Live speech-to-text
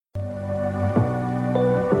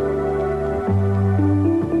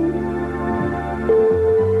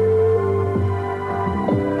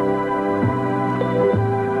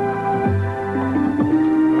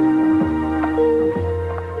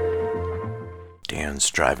Dan's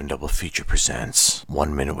Drive-In Double Feature presents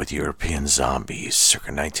 1 Minute with European Zombies,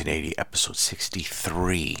 circa 1980, episode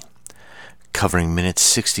 63, covering minute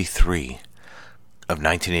 63 of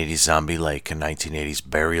 1980's Zombie Lake and 1980's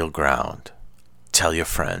Burial Ground. Tell your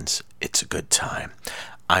friends, it's a good time.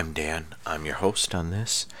 I'm Dan, I'm your host on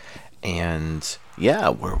this, and yeah,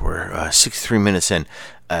 we're 63 minutes in.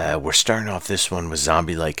 We're starting off this one with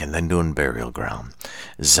Zombie Lake and then doing Burial Ground.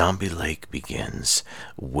 Zombie Lake begins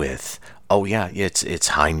with, it's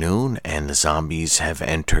high noon and the zombies have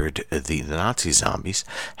entered, the Nazi zombies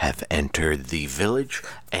have entered the village,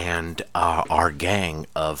 and our gang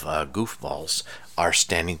of goofballs are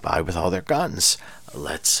standing by with all their guns.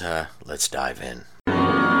 Let's dive in.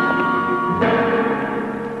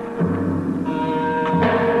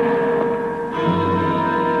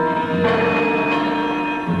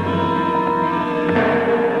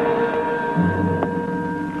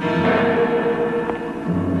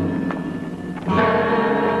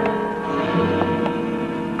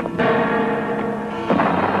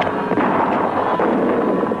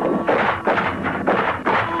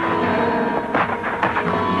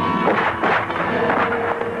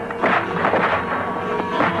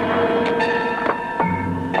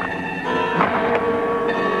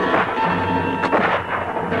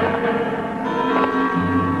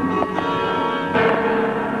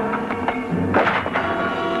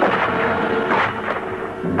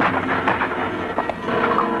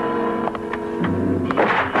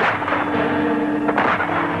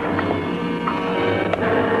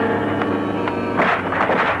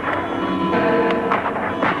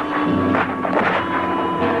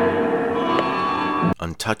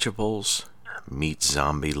 Untouchables meet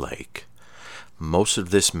Zombie Lake. Most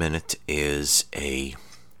of this minute is a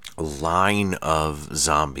line of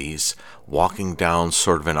zombies walking down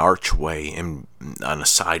sort of an archway on a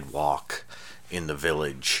sidewalk in the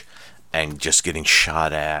village and just getting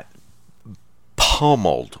shot at,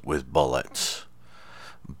 pummeled with bullets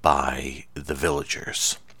by the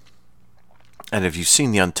villagers. And if you've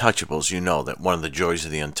seen The Untouchables, you know that one of the joys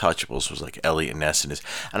of The Untouchables was like Elliot Ness and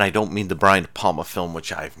and I don't mean the Brian De Palma film,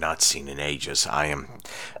 which I have not seen in ages. I am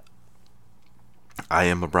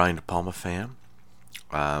a Brian De Palma fan.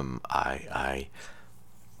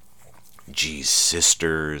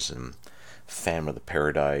 Sisters and Phantom of the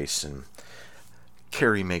Paradise and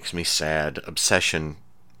Carrie Makes Me Sad. Obsession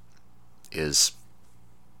is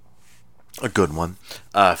a good one.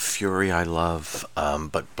 Fury I love,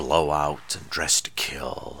 but Blowout and Dress to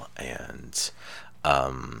Kill, and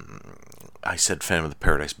I said Phantom of the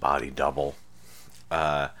Paradise, Body Double,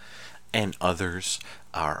 and others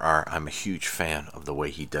are I'm a huge fan of the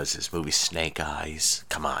way he does his movie. Snake Eyes,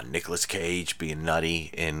 come on, Nicolas Cage being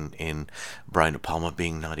nutty in Brian De Palma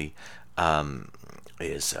being nutty. I'm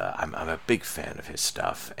a big fan of his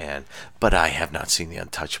stuff, but I have not seen The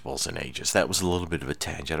Untouchables in ages. That was a little bit of a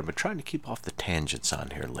tangent. I've been trying to keep off the tangents on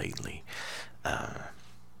here lately.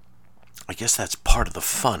 I guess that's part of the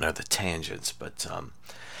fun, are the tangents, but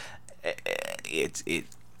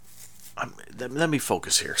let me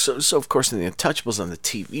focus here. So of course, in The Untouchables on the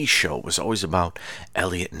TV show, it was always about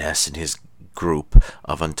Elliot Ness and his group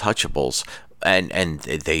of Untouchables, and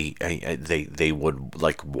they would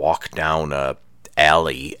like walk down a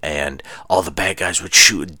alley, and all the bad guys would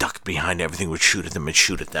shoot, duck behind everything, would shoot at them,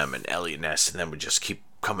 and Elliot Ness and them would just keep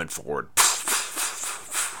coming forward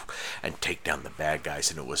and take down the bad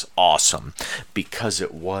guys. And it was awesome because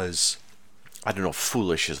it was, I don't know,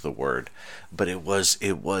 foolish is the word, but it was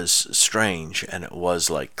strange, and it was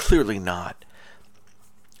like clearly not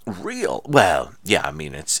real. Well, yeah, I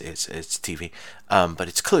mean it's TV, but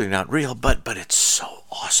it's clearly not real, but it's so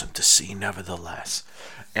awesome to see nevertheless.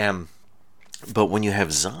 But when you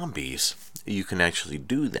have zombies, you can actually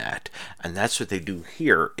do that, and that's what they do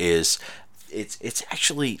here. Is it's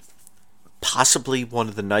actually possibly one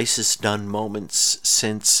of the nicest done moments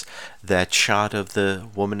since that shot of the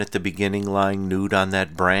woman at the beginning lying nude on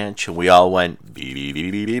that branch, and we all went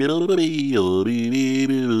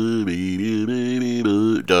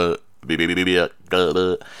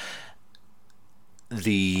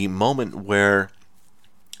the moment where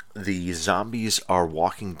the zombies are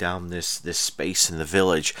walking down this space in the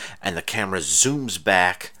village, and the camera zooms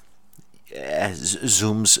back. As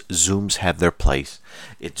zooms have their place.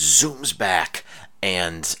 It zooms back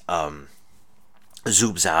and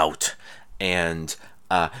zooms out, and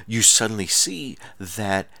you suddenly see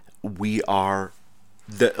that we are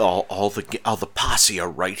all the posse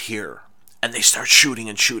are right here. And they start shooting,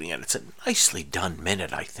 and it's a nicely done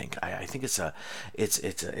minute. I think it's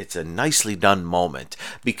a nicely done moment,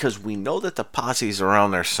 because we know that the posse's around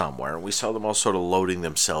there somewhere. We saw them all sort of loading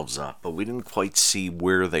themselves up, but we didn't quite see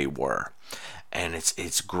where they were. and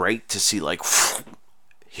it's great to see, like,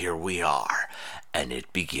 here we are, and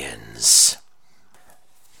it begins.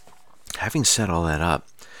 Having set all that up,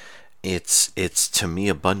 it's to me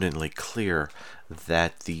abundantly clear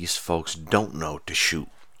that these folks don't know to shoot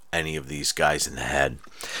any of these guys in the head.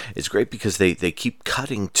 It's great because they keep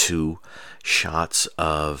cutting to shots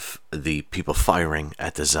of the people firing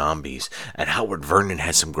at the zombies, and Howard Vernon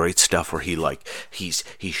has some great stuff where he's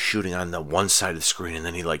shooting on the one side of the screen, and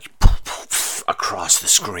then he across the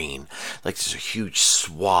screen, like there's a huge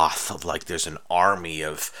swath of, like, there's an army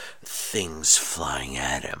of things flying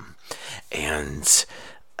at him, and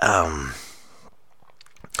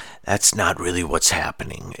that's not really what's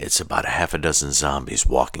happening. It's about a half a dozen zombies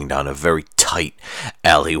walking down a very tight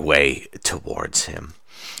alleyway towards him.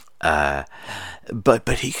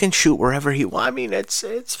 But he can shoot wherever he wants. I mean,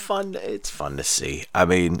 it's fun. It's fun to see. I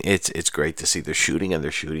mean, it's great to see. They're shooting and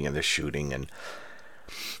they're shooting and they're shooting, and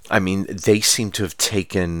I mean, they seem to have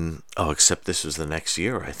taken. Oh, except this was the next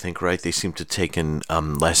year, I think, right? They seem to have taken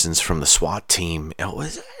lessons from the SWAT team.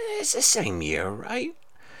 It's the same year, right?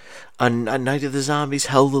 A Night of the Zombies,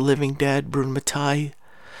 Hell of the Living Dead, Brun Mattei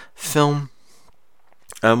film,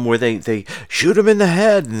 where they shoot him in the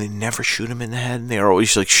head, and they never shoot him in the head, and they're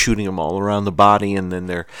always, like, shooting him all around the body, and then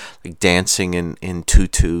they're, like, dancing in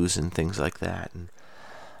tutus and things like that. And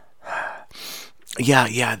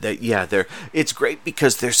it's great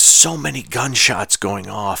because there's so many gunshots going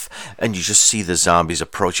off, and you just see the zombies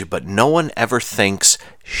approach it, but no one ever thinks,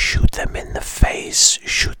 shoot them in the face,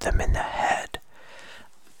 shoot them in the head.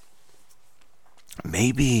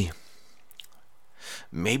 Maybe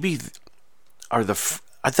the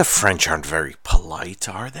French aren't very polite,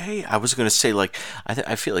 are they? I was going to say, like,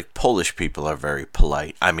 I feel like Polish people are very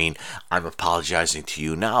polite. I mean, I'm apologizing to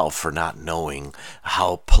you now for not knowing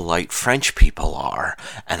how polite French people are,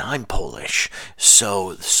 and I'm Polish,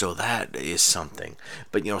 so that is something.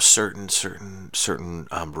 But, you know, certain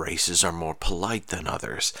races are more polite than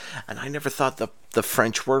others, and I never thought the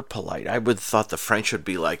French were polite. I would have thought the French would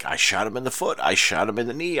be like, I shot him in the foot, I shot him in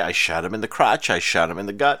the knee, I shot him in the crotch, I shot him in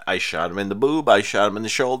the gut, I shot him in the boob, I shot him in the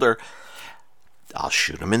shoulder. I'll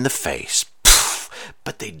shoot him in the face.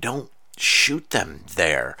 But they don't shoot them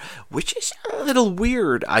there, which is a little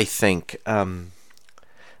weird, I think,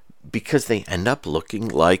 because they end up looking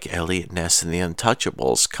like Eliot Ness and the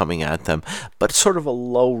Untouchables coming at them, but sort of a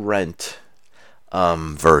low-rent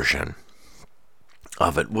version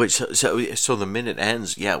of it, which so the minute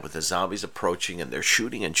ends, with the zombies approaching, and they're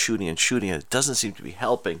shooting and shooting and shooting, and it doesn't seem to be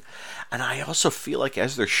helping. And I also feel like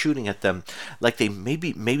as they're shooting at them, like they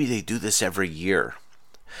maybe they do this every year.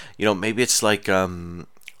 You know, maybe it's like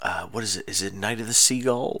what is it? Is it Night of the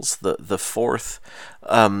Seagulls, the fourth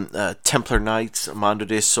Templar Knights, Armando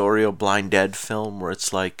de Osorio Blind Dead film, where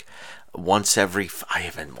it's like once every. I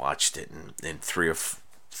haven't watched it in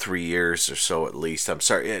 3 years or so at least. I'm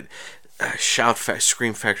sorry.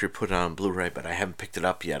 Scream Factory put it on Blu-ray, but I haven't picked it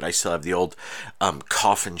up yet. I still have the old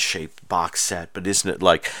coffin-shaped box set, but isn't it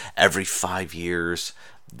like every 5 years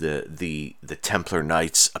the Templar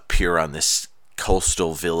Knights appear on this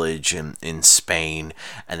coastal village in Spain,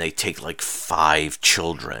 and they take like 5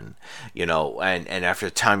 children, you know, and after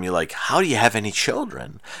a time you're like, how do you have any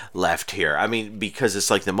children left here? I mean, because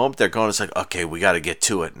it's like the moment they're gone, it's like, okay, we got to get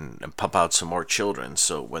to it and pump out some more children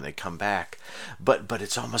so when they come back. But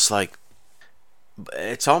it's almost like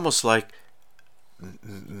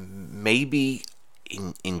maybe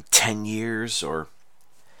in 10 years or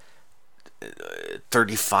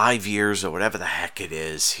 35 years or whatever the heck it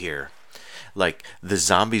is here, like the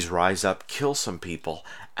zombies rise up, kill some people,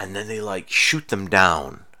 and then they like shoot them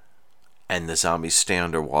down, and the zombies stay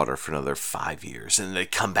underwater for another 5 years, and they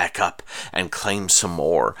come back up and claim some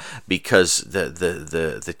more because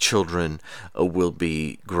the children will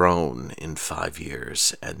be grown in 5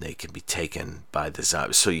 years and they can be taken by the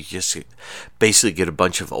zombies. So you just basically get a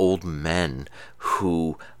bunch of old men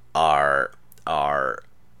who are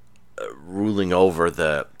ruling over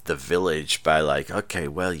the village by like, okay,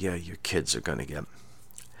 well, yeah, your kids are going to get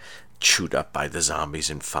chewed up by the zombies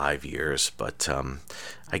in 5 years, but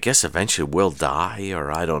I guess eventually we'll die,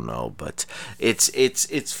 or I don't know. But it's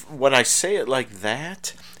when I say it like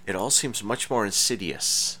that, it all seems much more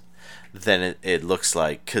insidious than it looks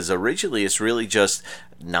like, because originally it's really just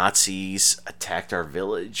Nazis attacked our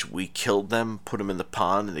village, we killed them, put them in the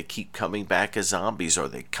pond, and they keep coming back as zombies, or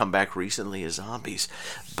they come back recently as zombies.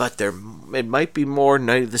 But it might be more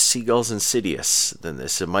Night of the Seagulls Insidious than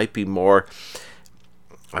this. It might be more,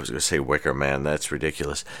 I was going to say Wicker Man, that's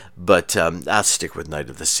ridiculous, but I'll stick with Night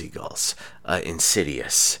of the Seagulls,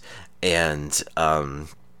 Insidious. And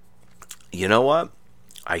you know what?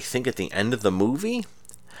 I think at the end of the movie,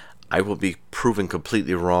 I will be proven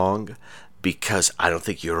completely wrong because I don't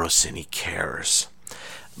think Eurocine cares.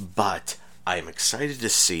 But I am excited to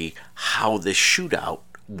see how this shootout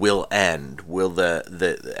will end. Will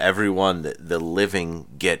the everyone, the living,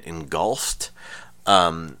 get engulfed?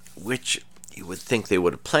 Which you would think they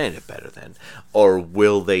would have planned it better then. Or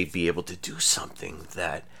will they be able to do something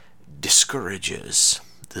that discourages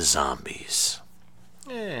the zombies?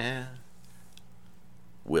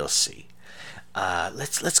 We'll see.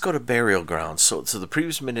 Let's go to Burial Ground. So the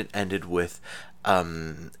previous minute ended with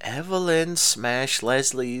Evelyn smashed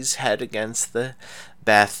Leslie's head against the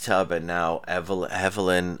bathtub, and now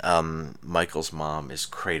Evelyn, Michael's mom, is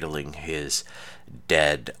cradling his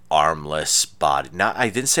dead, armless body. Now, I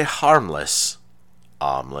didn't say harmless,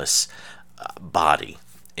 armless body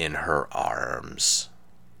in her arms.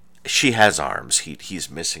 She has arms.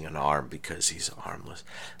 He's missing an arm because he's armless.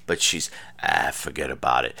 But she's, forget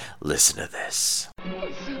about it. Listen to this.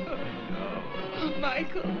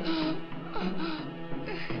 Michael.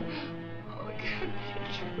 Oh, can't you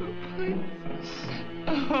true, please?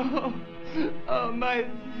 Oh, my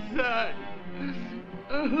son.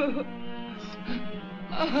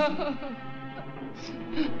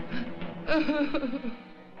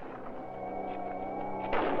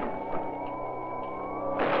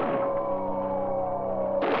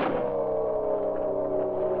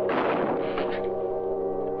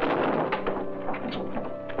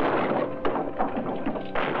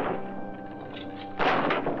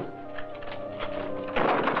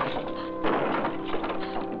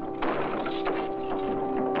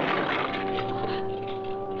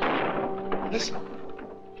 Listen. There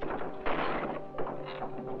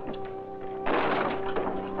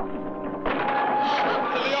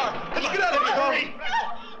they are. Let's get out of here. Hurry.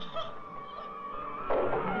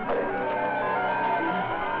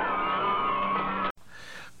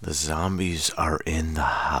 The zombies are in the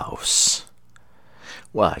house.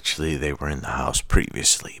 Well, actually, they were in the house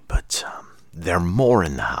previously, but they're more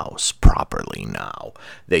in the house properly now.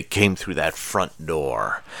 They came through that front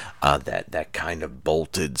door, that kind of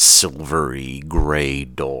bolted silvery gray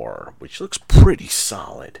door, which looks pretty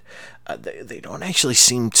solid. They don't actually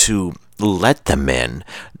seem to let them in.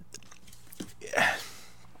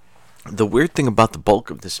 The weird thing about the bulk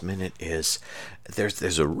of this minute is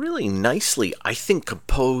there's a really nicely, I think,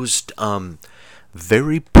 composed,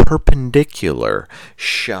 very perpendicular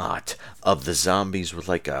shot of the zombies with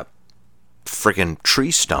like a friggin' tree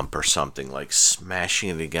stump or something, like smashing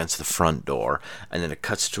it against the front door, and then it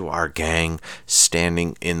cuts to our gang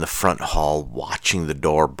standing in the front hall watching the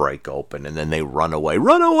door break open, and then they run away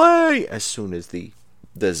as soon as the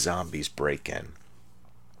zombies break in.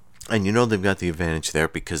 And you know they've got the advantage there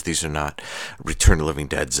because these are not Return of the Living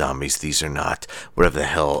Dead zombies. These are not whatever the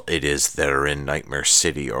hell it is that are in Nightmare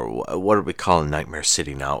City, or what are we calling Nightmare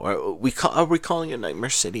City now? Are we calling it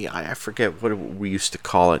Nightmare City? I forget what we used to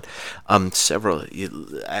call it. Several,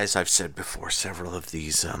 as I've said before, several of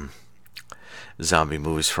these zombie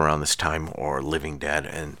movies from around this time, or Living Dead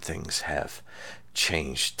and things, have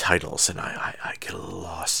changed titles, and I get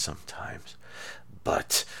lost sometimes.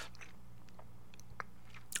 But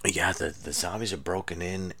yeah, the zombies are broken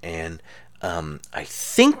in, and I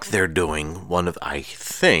think they're doing one of those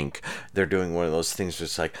things where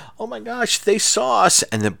it's like, oh my gosh, they saw us,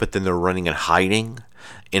 but then they're running and hiding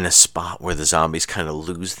in a spot where the zombies kind of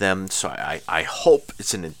lose them. So I hope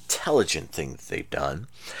it's an intelligent thing that they've done.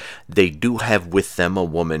 They do have with them a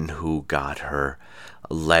woman who got her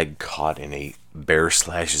leg caught in a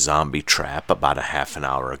bear/zombie trap about a half an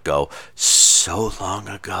hour ago. So long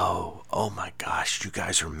ago. Oh my gosh, you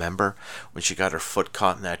guys remember when she got her foot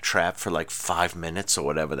caught in that trap for like 5 minutes or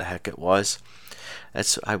whatever the heck it was?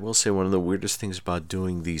 That's, I will say, one of the weirdest things about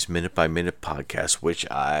doing these minute by minute podcasts, which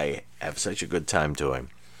I have such a good time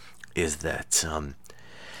doing, is that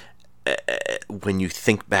when you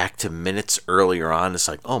think back to minutes earlier on, it's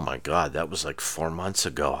like, oh my god, that was like 4 months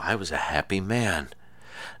ago. I was a happy man.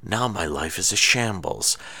 Now my life is a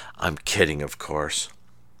shambles. I'm kidding, of course.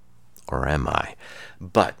 Or am I?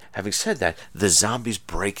 But having said that, the zombies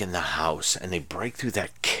break in the house, and they break through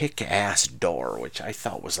that kick-ass door, which I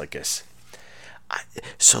thought was like a...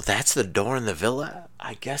 So that's the door in the villa?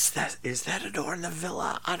 I guess is that a door in the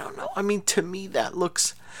villa? I don't know. I mean, to me, that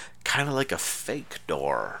looks kind of like a fake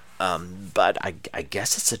door. But I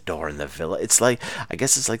guess it's a door in the villa. I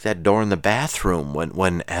guess it's like that door in the bathroom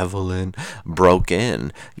when Evelyn broke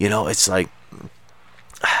in. You know, it's like...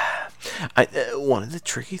 one of the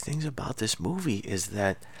tricky things about this movie is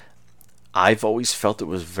that I've always felt it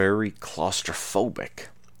was very claustrophobic.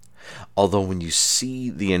 Although when you see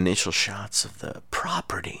the initial shots of the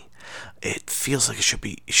property, it feels like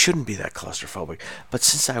it shouldn't be that claustrophobic. But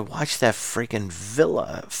since I watched that freaking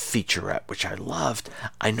Villa featurette, which I loved,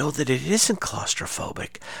 I know that it isn't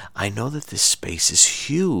claustrophobic. I know that this space is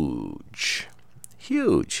huge.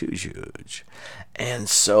 Huge. And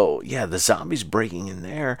so, yeah, the zombies breaking in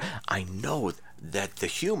there, I know that the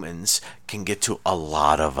humans can get to a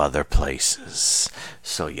lot of other places.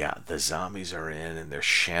 So yeah, the zombies are in and they're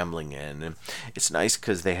shambling in, and it's nice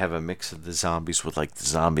because they have a mix of the zombies with like the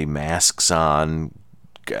zombie masks on,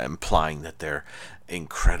 implying that they're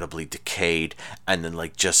incredibly decayed, and then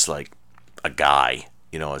like just like a guy,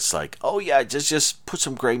 it's like, oh yeah, just put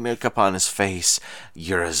some gray makeup on his face,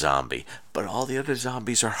 you're a zombie. But all the other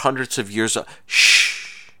zombies are hundreds of years old. Shh.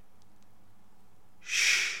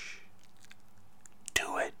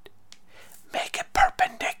 Make it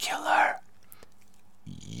perpendicular.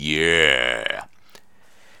 Yeah.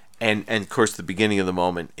 And of course the beginning of the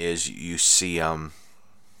moment is you see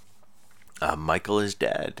Michael is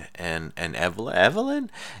dead, and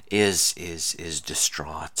Evelyn is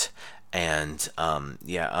distraught, and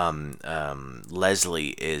Leslie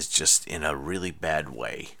is just in a really bad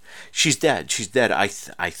way. She's dead. I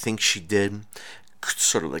think she did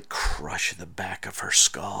sort of like crush the back of her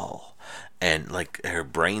skull, and like her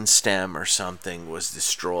brainstem or something was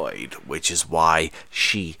destroyed, which is why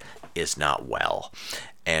she is not well.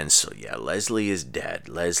 And so yeah, Leslie is dead.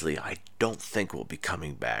 Leslie, I don't think will be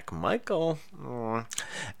coming back. Michael,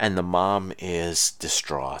 and the mom is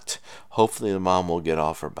distraught. Hopefully the mom will get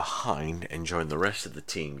off her behind and join the rest of the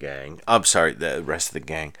the rest of the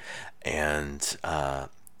gang, and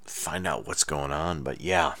find out what's going on. But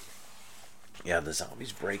yeah, the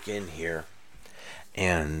zombies break in here,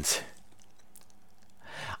 and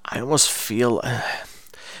I almost feel...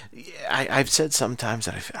 I've said sometimes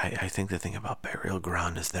that I think the thing about Burial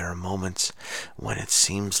Ground is there are moments when it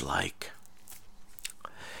seems like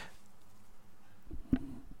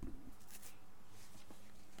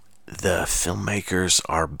the filmmakers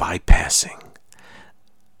are bypassing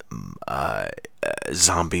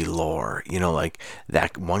zombie lore. Like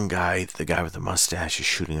that one guy, the guy with the mustache, is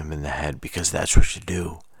shooting him in the head because that's what you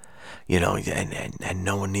do. And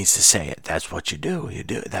no one needs to say it. That's what you do.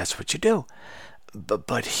 That's what you do.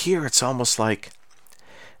 But here it's almost like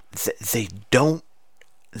they don't.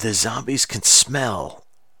 The zombies can smell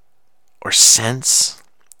or sense.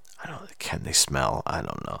 Can they smell? I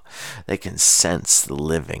don't know. They can sense the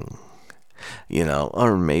living,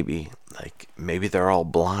 or maybe they're all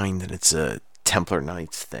blind and it's a Templar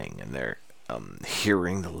Knights thing and they're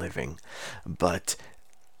hearing the living. But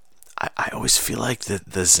I always feel like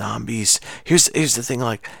the zombies. Here's the thing.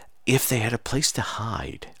 Like, if they had a place to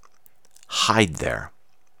hide there.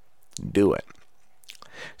 Do it.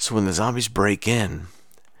 So when the zombies break in,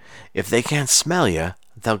 if they can't smell you,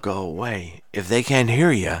 they'll go away. If they can't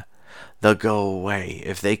hear you, they'll go away.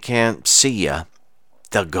 If they can't see you,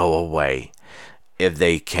 they'll go away. If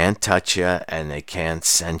they can't touch you and they can't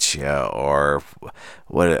sense you or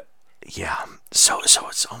what, yeah. So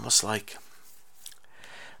it's almost like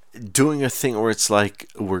doing a thing where it's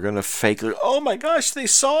like we're gonna fake, like, oh my gosh, they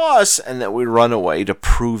saw us, and that we run away to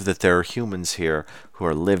prove that there are humans here who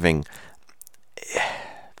are living.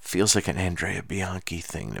 Feels like an Andrea Bianchi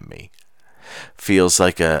thing to me. Feels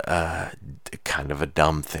like a kind of a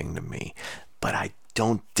dumb thing to me, but I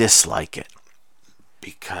don't dislike it,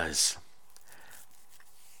 because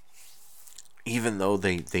even though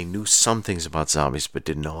they knew some things about zombies but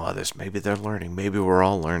didn't know others, maybe they're learning. Maybe we're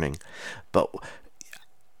all learning. But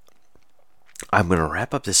I'm going to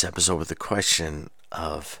wrap up this episode with the question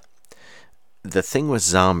of the thing with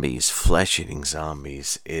zombies, flesh-eating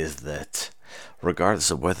zombies, is that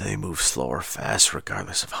regardless of whether they move slow or fast,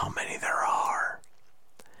 regardless of how many there are,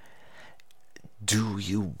 do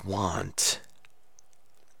you want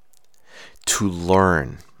to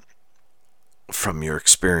learn from your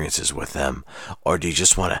experiences with them, or do you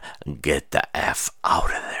just want to get the F out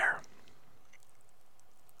of there?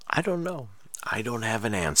 I don't know. I don't have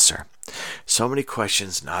an answer. So many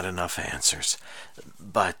questions, not enough answers.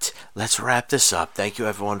 But let's wrap this up. Thank you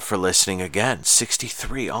everyone for listening again.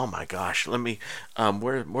 63. Oh my gosh. Let me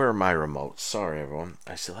where are my remotes? Sorry everyone.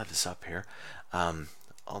 I still have this up here. Oh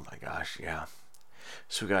my gosh, yeah.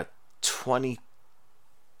 So we got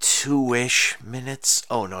 22-ish minutes.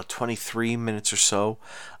 Oh no, 23 minutes or so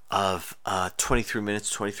of 23 minutes,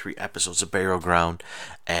 23 episodes of Burial Ground,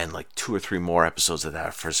 and like 2 or 3 more episodes of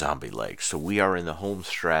that for Zombie Lake. So we are in the home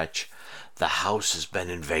stretch. The house has been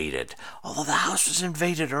invaded, although the house was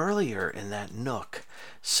invaded earlier in that nook.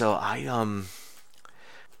 So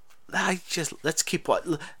let's keep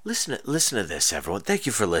listen to this, everyone. Thank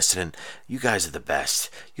you for listening. You guys are the best.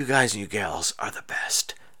 You guys and you gals are the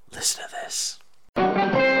best.